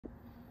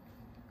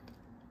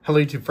Hello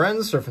YouTube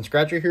friends, Surf and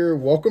Scratcher here.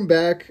 Welcome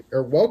back,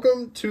 or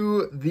welcome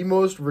to the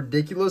most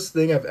ridiculous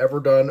thing I've ever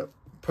done,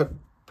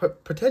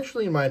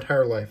 potentially in my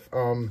entire life.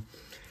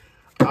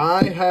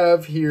 I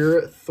have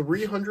here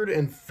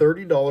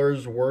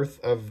 $330 worth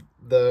of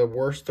the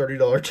worst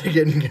 $30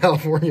 ticket in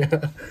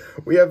California.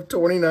 We have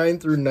 29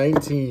 through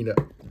 19.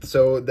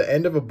 So the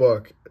end of a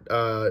book.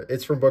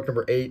 It's from book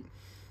number 8,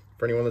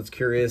 for anyone that's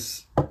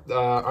curious.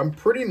 I'm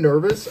pretty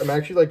nervous. I'm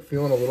actually like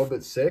feeling a little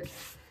bit sick.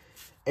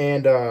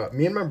 And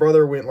me and my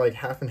brother went like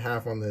half and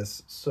half on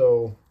this.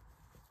 So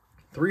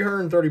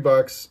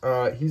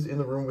 $330. He's in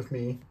the room with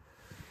me.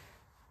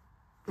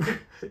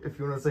 If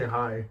you want to say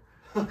hi.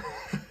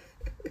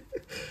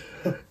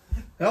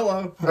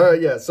 Hello.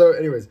 Yeah, so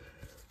anyways,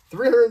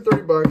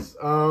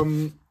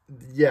 $330.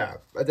 Yeah,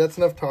 that's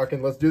enough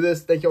talking. Let's do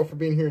this. Thank you all for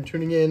being here and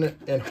tuning in.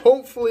 And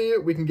hopefully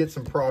we can get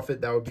some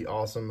profit. That would be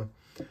awesome.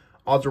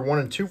 Odds are 1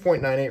 in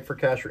 2.98 for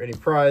cash or any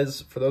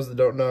prize. For those that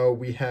don't know,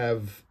 we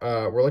have,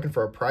 we're looking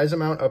for a prize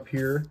amount up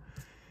here.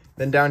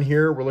 Then down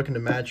here, we're looking to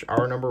match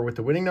our number with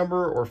the winning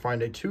number or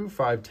find a 2,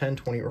 5, 10,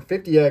 20, or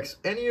 50x.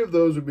 Any of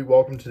those would be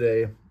welcome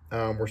today.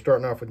 We're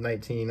starting off with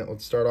 19.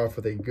 Let's start off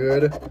with a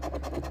good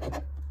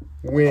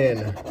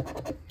win,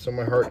 so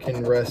my heart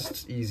can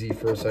rest easy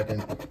for a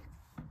second.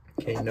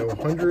 Okay, no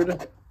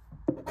 100.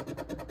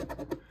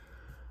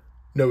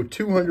 No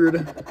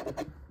 200.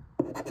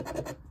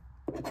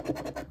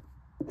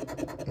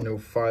 No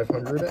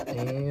 500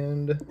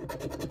 and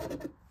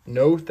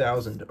no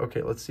 1,000.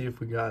 Okay, let's see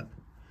if we got...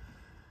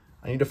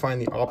 I need to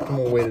find the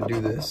optimal way to do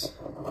this.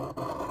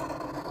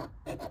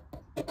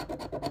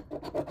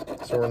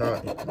 So we're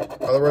not...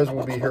 Otherwise,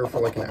 we'll be here for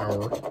like an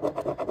hour.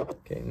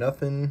 Okay,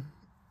 nothing.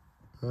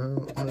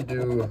 I'm going to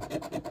do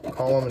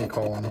column and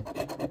column.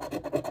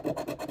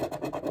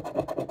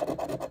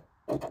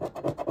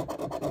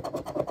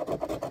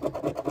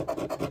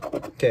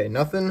 Okay,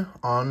 nothing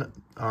on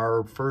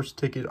our first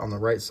ticket on the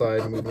right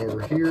side. Moving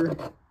over here.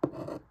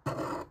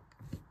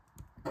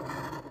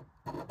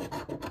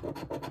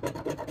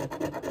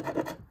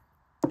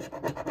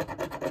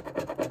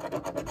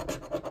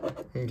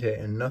 Okay,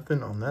 and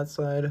nothing on that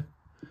side.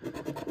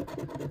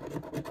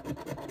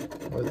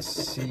 Let's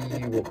see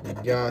what we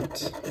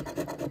got.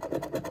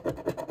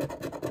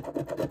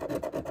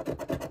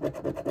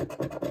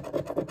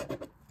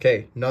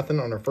 Okay, nothing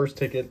on our first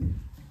ticket.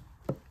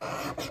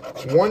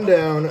 1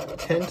 down,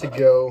 10 to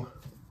go.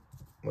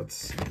 Let's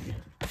see.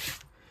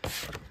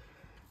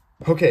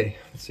 Okay,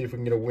 let's see if we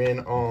can get a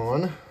win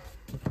on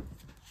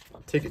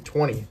ticket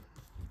 20.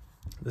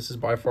 This is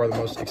by far the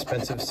most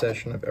expensive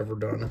session I've ever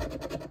done.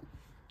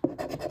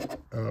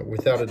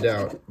 Without a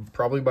doubt.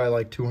 Probably by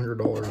like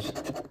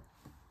 $200.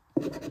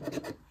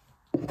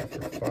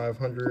 For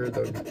 500,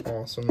 that would be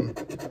awesome.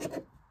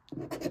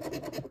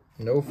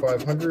 No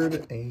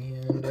 500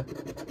 and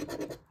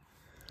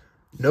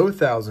no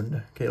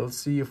 1,000. Okay, let's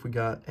see if we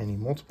got any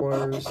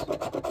multipliers.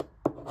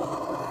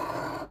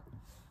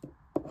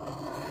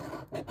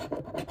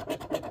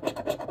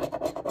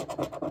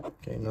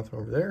 Okay, nothing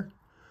over there.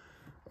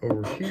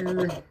 Over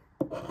here.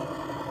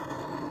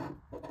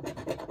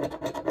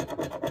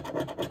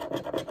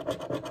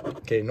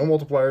 Okay, no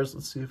multipliers.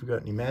 Let's see if we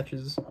got any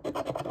matches.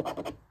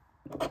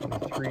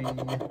 23,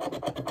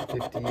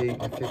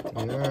 58, and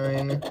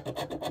 59.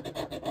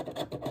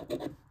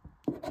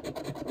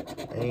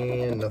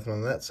 And nothing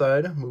on that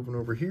side. Moving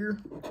over here.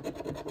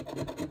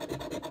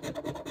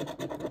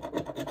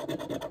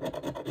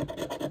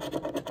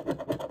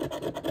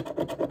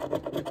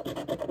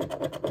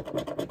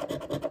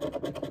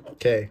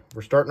 Okay,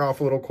 we're starting off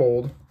a little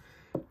cold.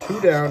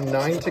 2 down,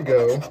 9 to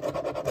go.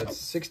 That's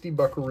 60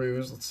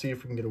 buckaroos. Let's see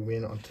if we can get a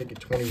win on ticket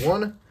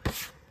 21.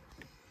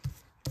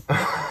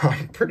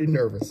 I'm pretty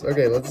nervous.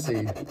 Okay, let's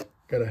see.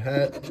 Got a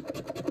hat,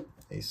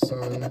 a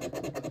sun,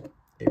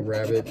 a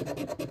rabbit,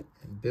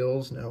 and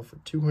bills now for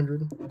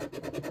 200.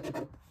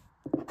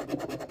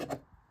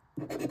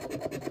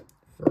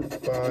 For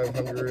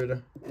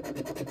 500.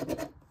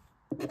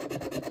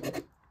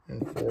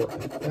 And for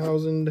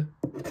 1,000.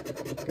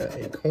 Got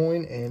a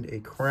coin and a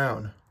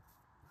crown.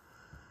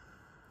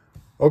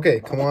 Okay,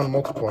 come on,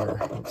 multiplier.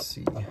 Let's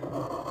see.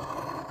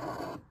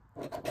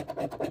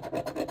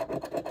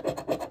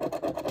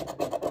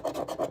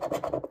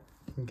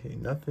 Okay,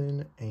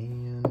 nothing,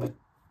 and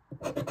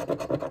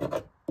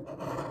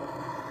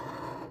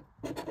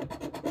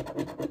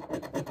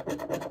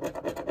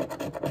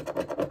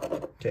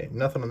okay,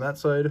 nothing on that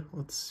side.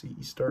 Let's see,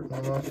 starting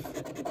off.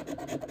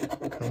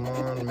 Come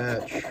on,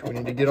 match. We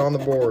need to get on the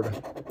board.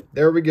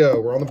 There we go.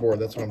 We're on the board.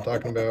 That's what I'm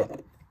talking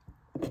about.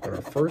 Got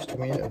our first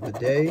win of the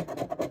day.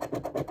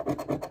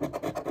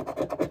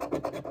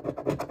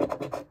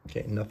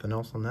 Okay, nothing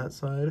else on that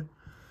side.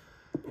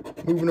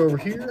 Moving over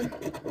here,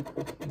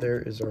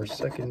 there is our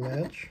second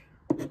match.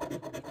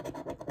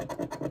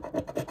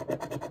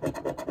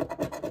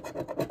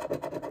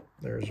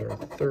 There's our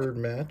third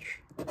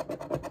match.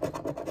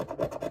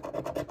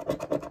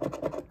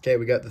 Okay,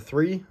 we got the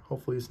 3.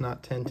 Hopefully it's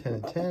not 10, 10,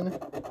 and 10.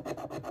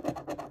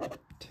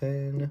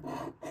 10,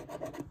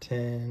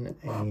 10,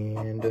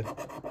 and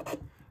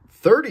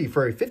 30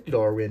 for a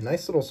 $50 win.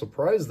 Nice little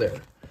surprise there.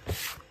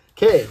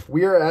 Okay,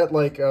 we are at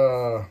like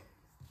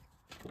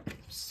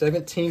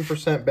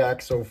 17%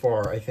 back so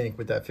far, I think,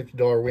 with that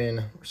 $50 win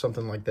or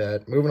something like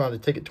that. Moving on to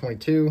ticket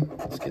 22.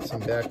 Let's get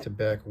some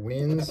back-to-back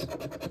wins.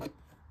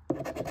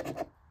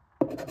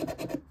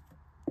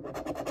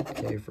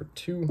 Okay, for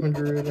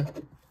 200.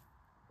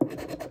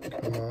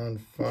 Come on,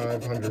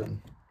 500.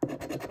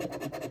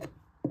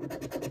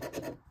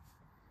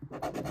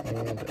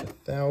 And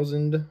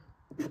 1,000.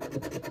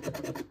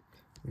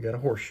 We got a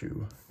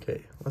horseshoe.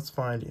 Okay, let's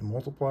find a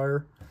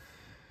multiplier.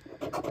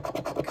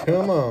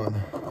 Come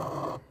on.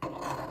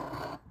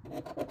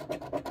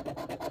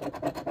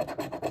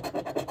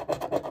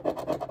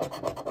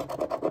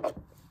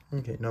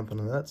 Okay, nothing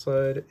on that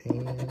side,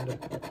 and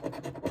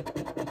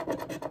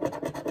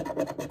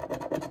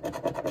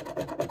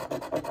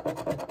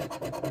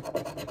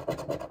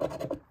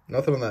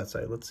nothing on that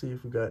side. Let's see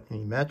if we got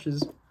any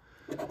matches.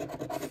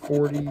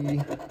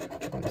 40,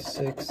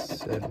 26,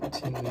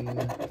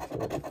 17,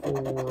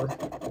 44.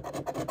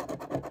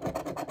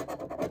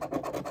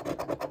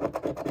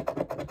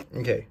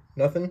 Okay,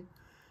 nothing.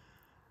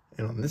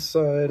 And on this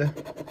side,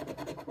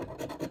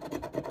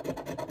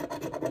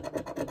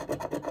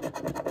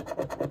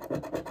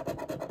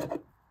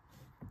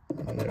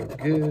 no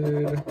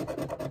good.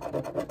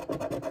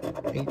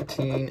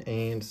 18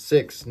 and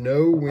 6.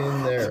 No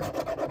win there.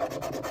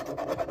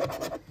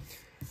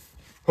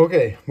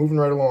 Okay, moving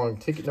right along.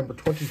 Ticket number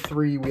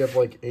 23. We have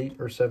like 8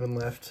 or 7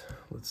 left.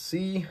 Let's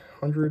see.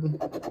 100.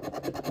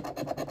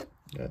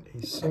 Got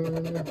a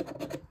sun,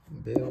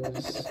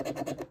 bills,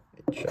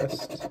 a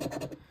chest,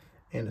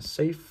 and a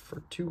safe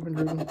for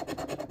 200.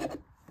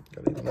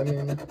 Got a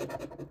lemon,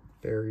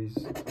 berries,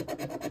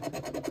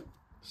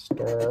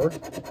 star,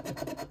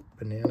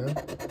 banana,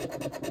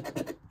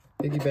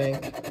 piggy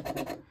bank,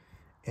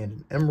 and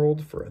an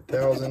emerald for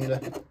 1,000.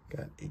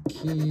 Got a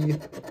key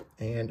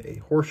and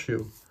a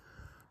horseshoe.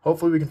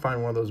 Hopefully we can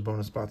find one of those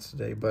bonus spots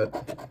today, but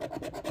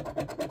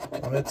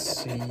let's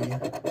see. We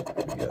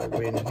got a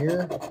win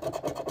here.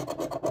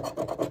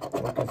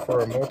 Looking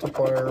for a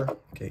multiplier.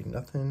 Okay,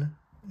 nothing.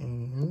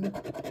 And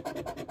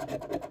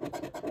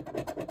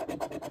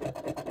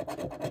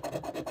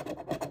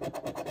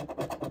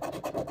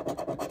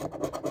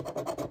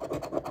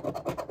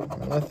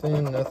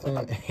nothing,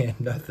 and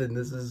nothing.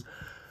 This is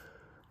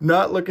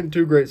not looking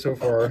too great so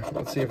far.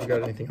 Let's see if we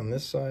got anything on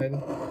this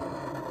side.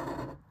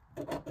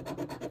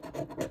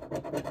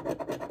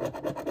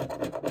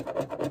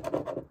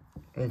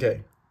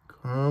 Okay,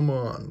 come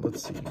on,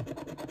 let's see.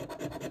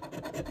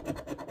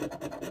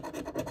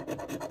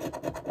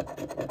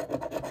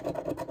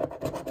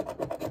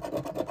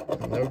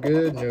 No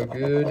good, no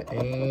good,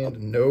 and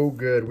no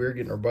good. We're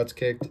getting our butts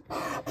kicked.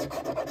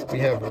 We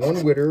have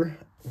one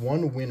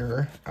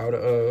winner out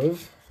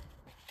of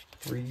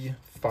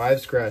 5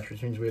 scratch,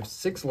 which means we have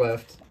 6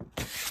 left.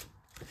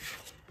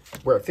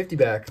 We're at 50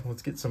 back.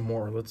 Let's get some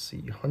more. Let's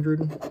see, 100.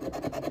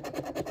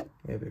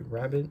 We have a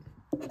rabbit,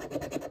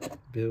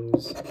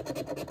 bills,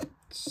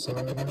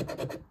 sun,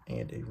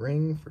 and a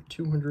ring for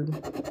 200.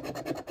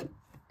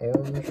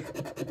 Orange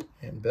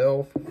and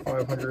bell for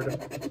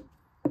 500.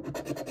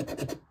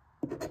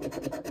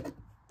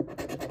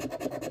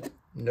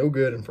 No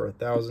good, and for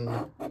 1,000.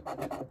 Got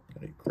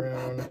a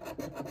crown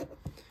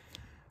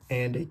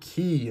and a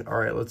key. All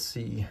right, let's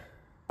see.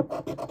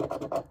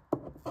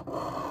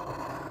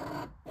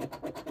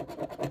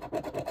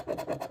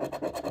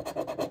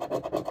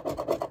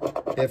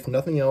 If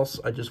nothing else,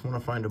 I just want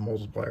to find a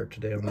multiplier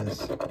today on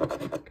this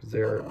because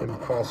they're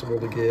impossible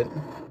to get.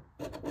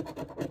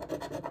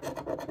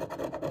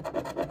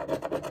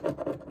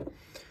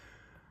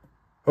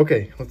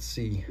 Okay, let's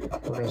see. We're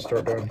going to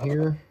start down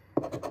here.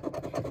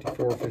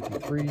 54,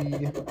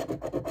 53.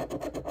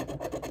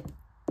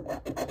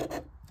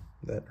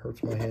 That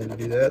hurts my hand to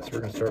do that, so we're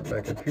going to start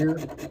back up here.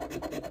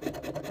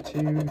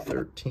 2,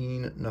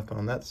 13, nothing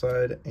on that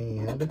side,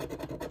 and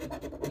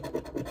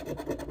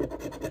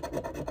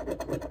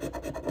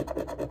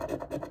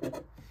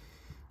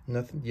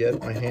nothing yet.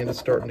 My hand is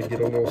starting to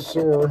get a little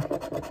sore.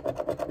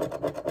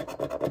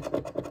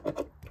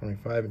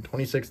 25 and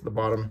 26 at the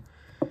bottom.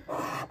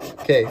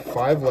 Okay,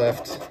 5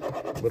 left.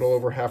 A little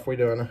over halfway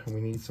done. We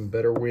need some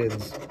better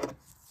wins.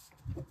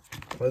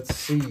 Let's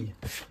see.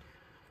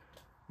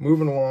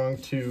 Moving along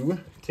to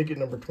ticket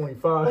number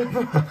 25.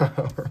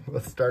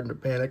 We're starting to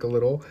panic a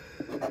little.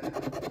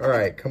 All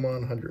right, come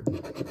on, 100.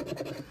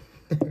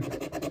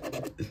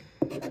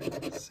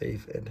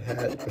 Safe and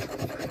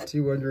hat.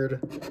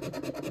 200.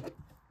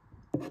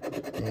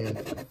 And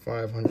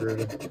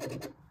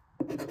 500.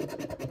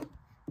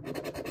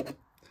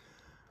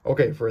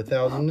 Okay, for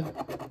 1,000,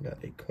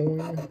 got a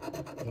coin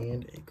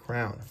and a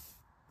crown.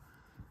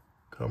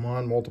 Come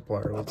on,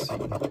 multiplier. Let's see.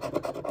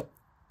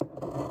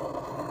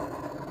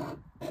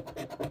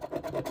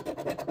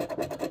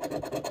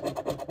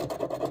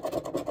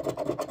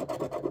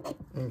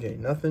 Okay,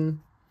 nothing.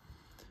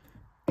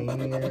 And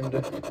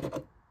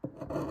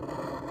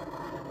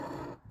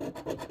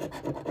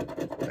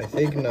I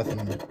think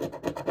nothing.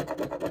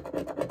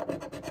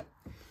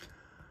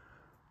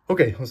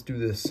 Okay, let's do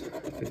this.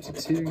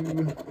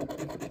 52,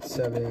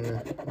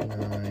 57,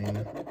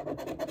 9,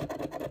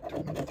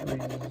 23.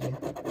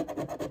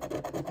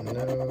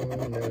 No.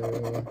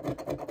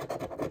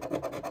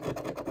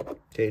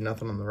 Okay,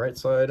 nothing on the right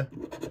side.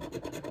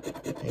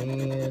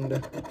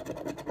 And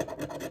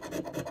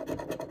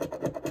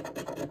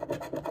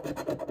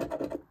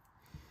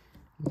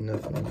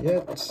nothing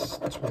yet.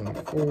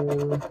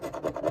 24.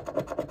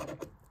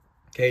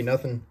 Okay,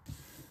 nothing.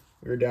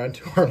 We're down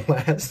to our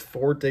last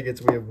 4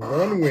 tickets. We have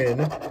 1 win.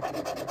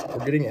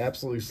 We're getting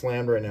absolutely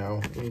slammed right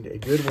now. We need a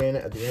good win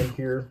at the end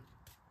here.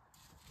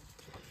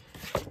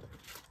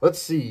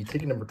 Let's see,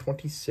 ticket number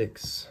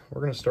 26.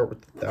 We're going to start with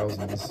the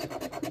thousands.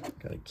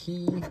 Got a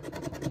key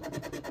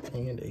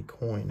and a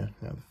coin.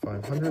 Now the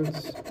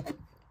 500s.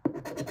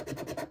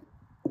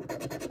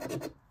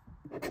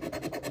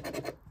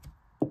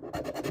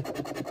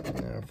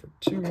 Now for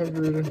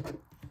 200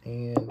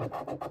 and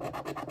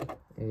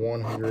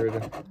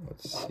 100.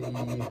 Let's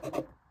see.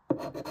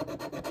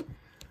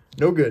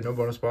 No good, no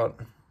bonus spot.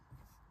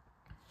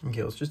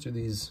 Okay, let's just do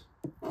these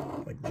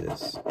like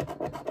this.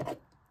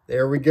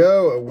 There we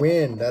go, a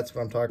win. That's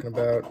what I'm talking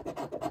about.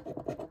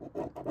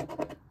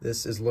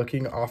 This is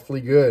looking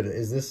awfully good.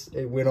 Is this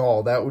a win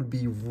all? That would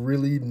be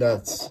really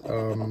nuts.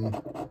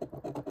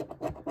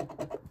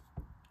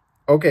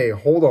 Okay,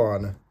 hold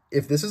on.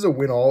 If this is a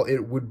win all,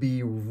 it would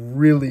be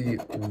really,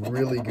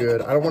 really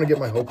good. I don't want to get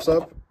my hopes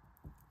up.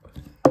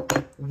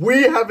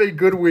 We have a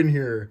good win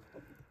here.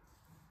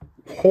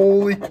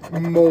 Holy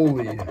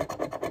moly.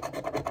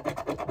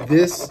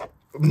 This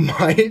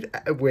might...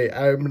 Wait,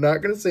 I'm not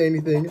going to say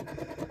anything.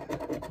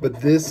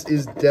 But this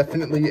is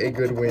definitely a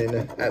good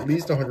win. At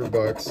least 100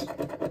 bucks.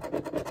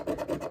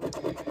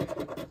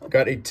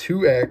 Got a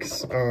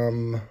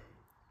 2x.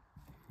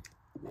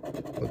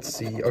 Let's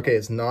see. Okay,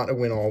 it's not a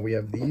win all. We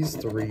have these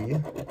 3.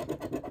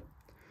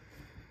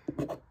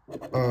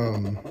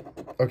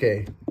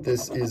 Okay,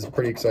 this is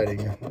pretty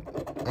exciting.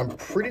 I'm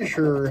pretty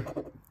sure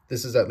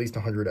this is at least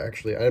 100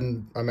 actually.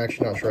 I'm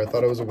actually not sure. I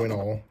thought it was a win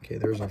all. Okay,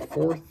 there's our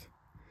 4th.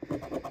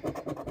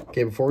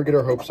 Okay, before we get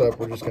our hopes up,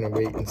 we're just gonna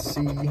wait and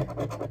see.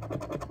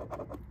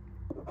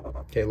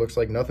 Okay, looks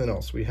like nothing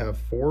else. We have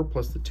 4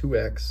 plus the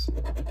 2x.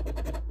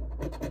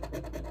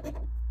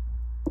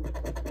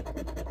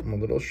 I'm a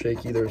little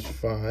shaky. There's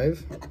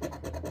 5.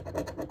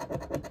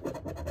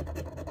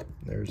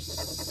 There's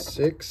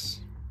 6.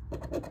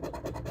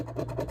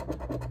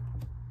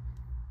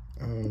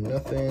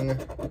 Nothing.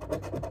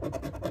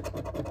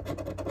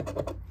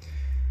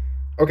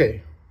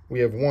 Okay, we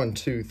have 1,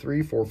 2,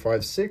 3, 4,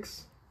 5,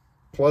 6.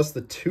 Plus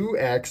the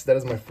 2x. That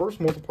is my first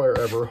multiplier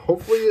ever.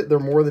 Hopefully they're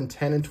more than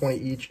 10 and 20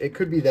 each. It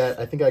could be that.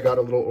 I think I got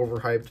a little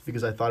overhyped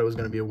because I thought it was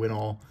going to be a win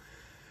all.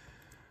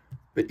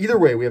 But either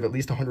way, we have at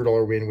least a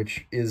 $100 win,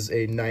 which is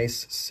a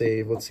nice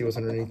save. Let's see what's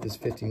underneath this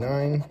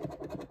 59.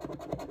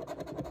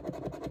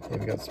 Okay,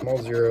 we got small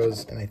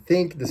zeros, and I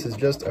think this is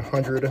just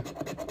 100.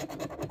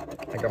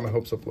 I got my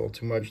hopes up a little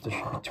too much. This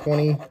should be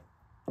 20.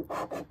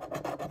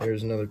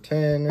 There's another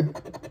 10.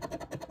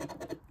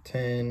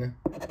 10.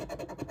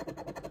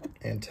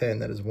 And 10.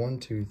 That is 1,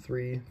 2,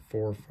 3,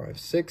 4, 5,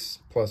 6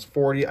 plus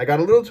 40. I got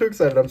a little too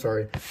excited. I'm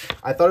sorry.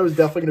 I thought it was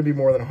definitely going to be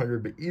more than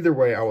 100, but either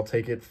way, I will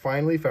take it.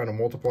 Finally found a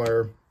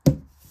multiplier.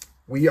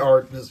 We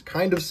are just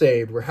kind of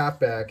saved. We're half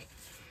back.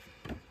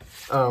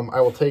 I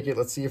will take it.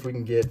 Let's see if we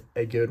can get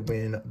a good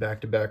win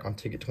back-to-back on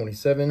ticket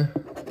 27.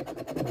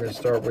 We're going to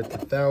start with the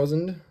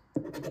 1,000.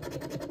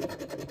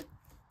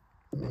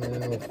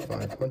 Now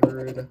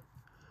 500.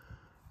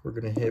 We're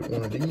going to hit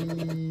one of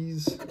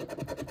these.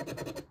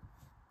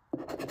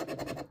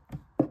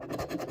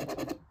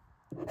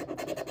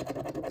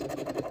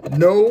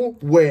 No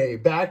way.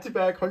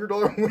 Back-to-back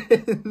 $100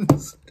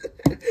 wins.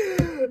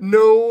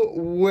 No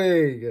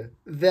way.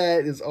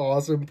 That is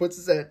awesome. Puts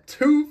us at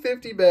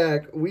 $250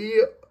 back.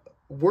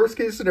 Worst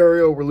case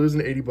scenario, we're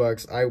losing 80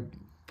 bucks. I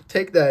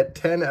take that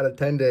 10 out of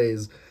 10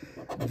 days.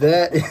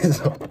 That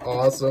is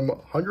awesome.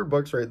 100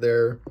 bucks right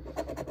there.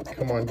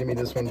 Come on, give me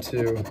this one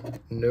too.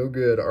 No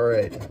good. All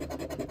right.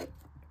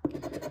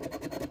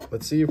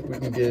 Let's see if we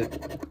can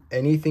get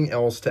anything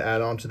else to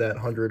add on to that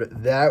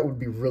 100. That would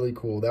be really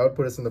cool. That would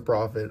put us in the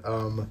profit.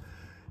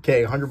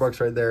 Okay, 100 bucks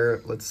right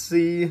there. Let's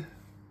see.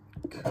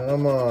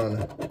 Come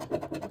on.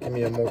 Give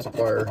me a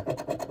multiplier.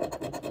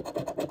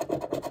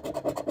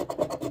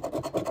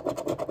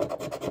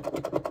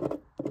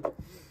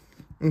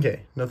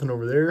 Okay, nothing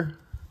over there.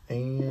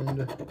 And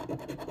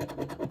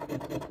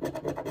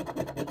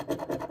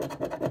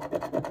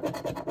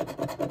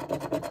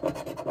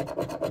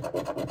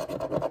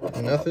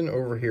nothing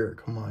over here.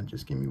 Come on,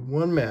 just give me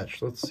one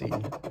match. Let's see.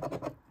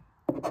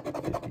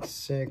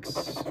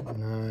 56,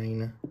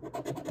 9.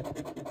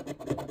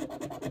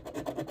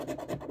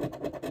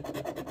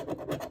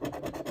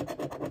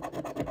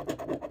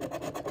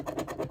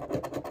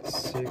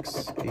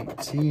 6,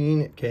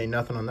 18. Okay,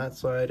 nothing on that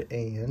side.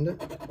 And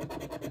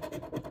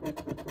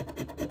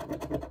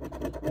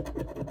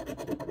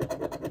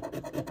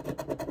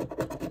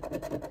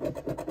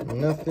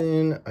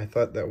nothing. I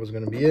thought that was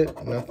going to be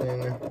it.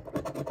 Nothing.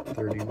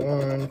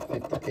 31,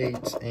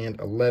 58, and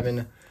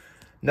 11.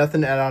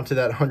 Nothing to add on to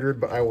that 100,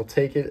 but I will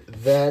take it.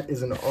 That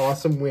is an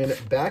awesome win.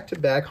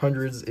 Back-to-back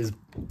hundreds is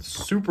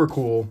super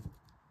cool.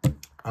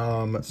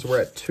 So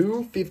we're at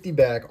 250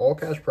 back, all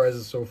cash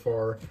prizes so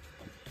far.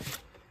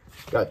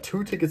 Got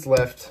 2 tickets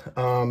left.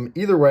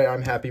 Either way,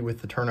 I'm happy with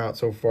the turnout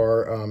so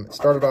far. It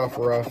started off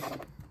rough,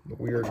 but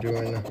we are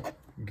doing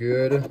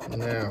good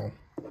now.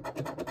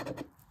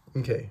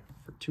 Okay,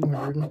 for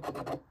 200.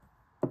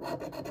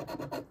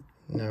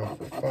 Now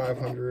for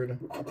 500.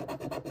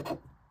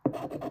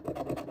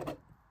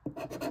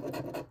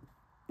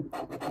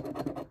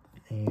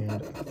 And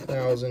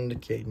 1,000.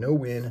 Okay, no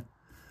win.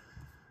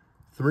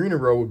 3 in a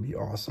row would be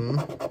awesome,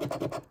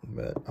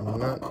 but I'm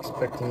not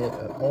expecting it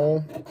at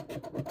all.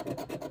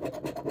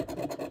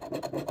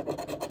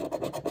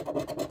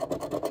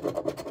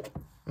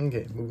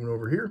 Okay, moving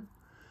over here.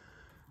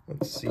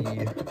 Let's see.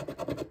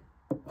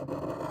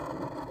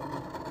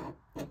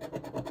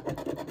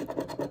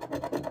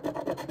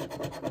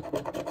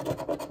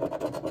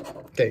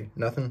 Okay,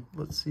 nothing.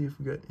 Let's see if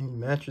we got any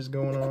matches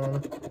going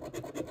on.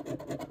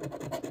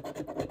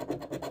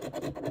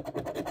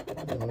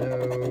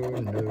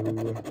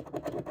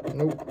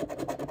 Nope.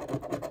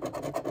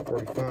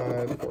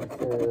 45,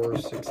 44,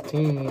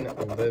 16,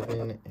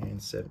 11,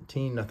 and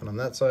 17. Nothing on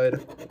that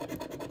side.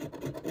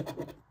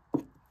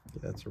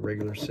 That's a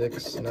regular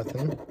 6.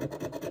 Nothing.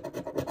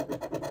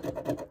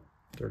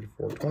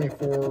 34,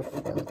 24,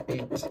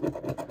 8,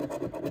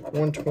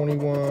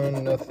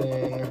 121.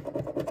 Nothing.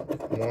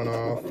 1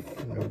 off.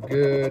 No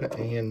good.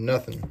 And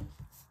nothing.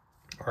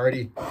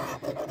 Alrighty.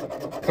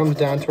 Comes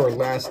down to our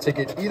last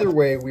ticket. Either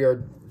way, we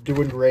are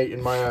doing great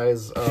in my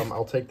eyes.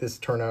 I'll take this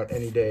turnout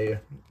any day.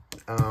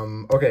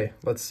 Okay,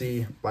 let's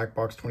see. Black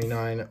box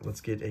 29.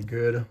 Let's get a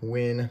good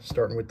win,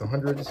 starting with the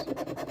hundreds.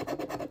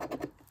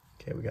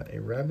 Okay, we got a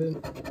rabbit,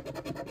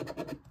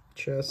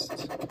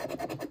 chest,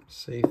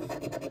 safe.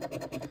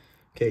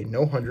 Okay,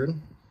 no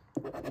 100.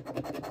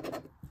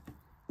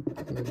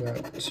 What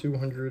about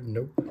 200?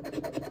 Nope.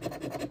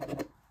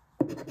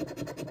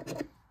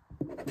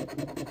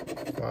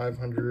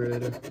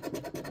 500.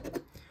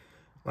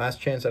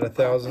 Last chance at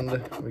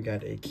 1,000. We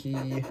got a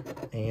key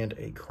and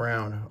a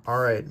crown. All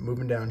right,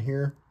 moving down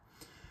here.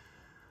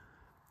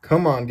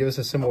 Come on, give us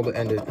a symbol to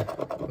end it.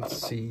 Let's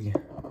see.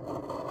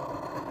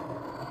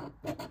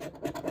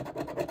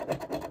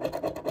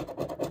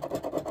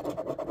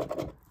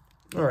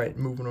 All right,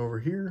 moving over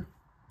here.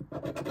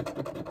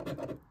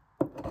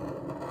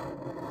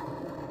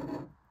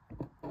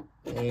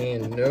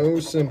 And no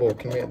symbol.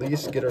 Can we at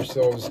least get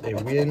ourselves a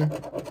win?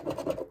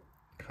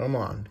 Come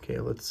on. Okay,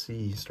 let's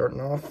see. Starting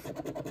off.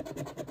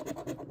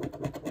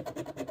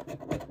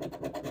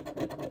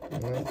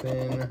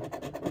 Nothing.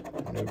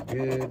 No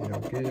good. No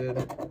good.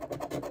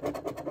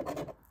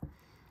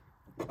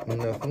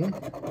 Nothing.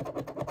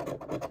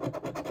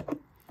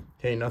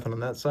 Okay, nothing on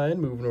that side.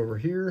 Moving over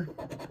here.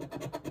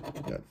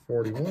 Got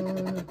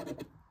 41.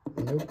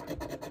 Nope.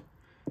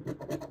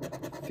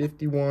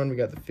 51. We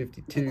got the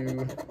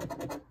 52.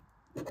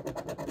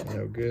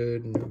 No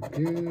good. No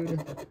good.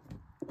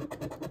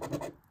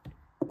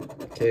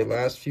 Okay,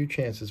 last few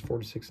chances,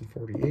 46 and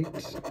 48,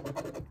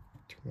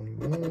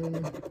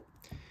 21.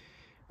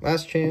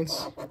 Last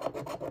chance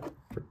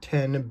for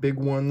 10 big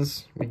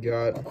ones. We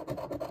got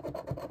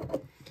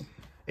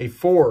a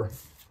 4.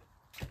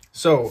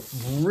 So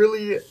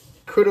really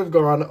could have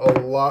gone a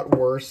lot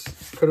worse,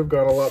 could have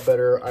gone a lot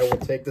better. I will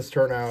take this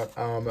turnout.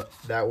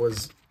 That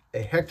was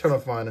a heck ton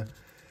of fun.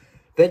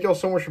 Thank you all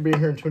so much for being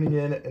here and tuning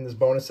in this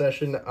bonus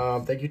session.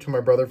 Thank you to my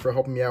brother for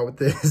helping me out with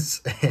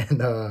this,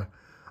 and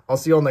I'll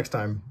see you all next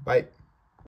time. Bye.